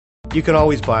You can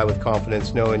always buy with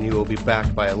confidence knowing you will be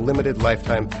backed by a limited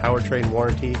lifetime powertrain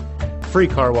warranty, free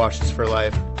car washes for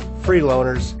life, free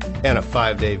loaners, and a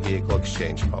 5-day vehicle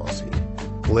exchange policy.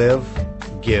 Live,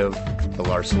 give the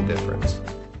Larson difference.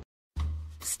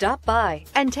 Stop by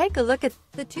and take a look at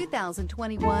the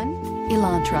 2021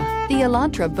 Elantra. The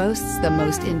Elantra boasts the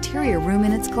most interior room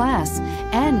in its class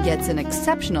and gets an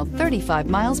exceptional 35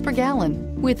 miles per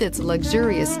gallon. With its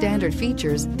luxurious standard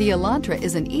features, the Elantra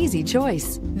is an easy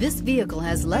choice. This vehicle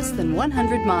has less than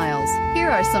 100 miles. Here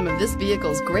are some of this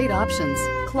vehicle's great options: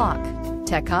 clock,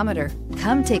 tachometer.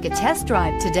 Come take a test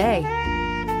drive today.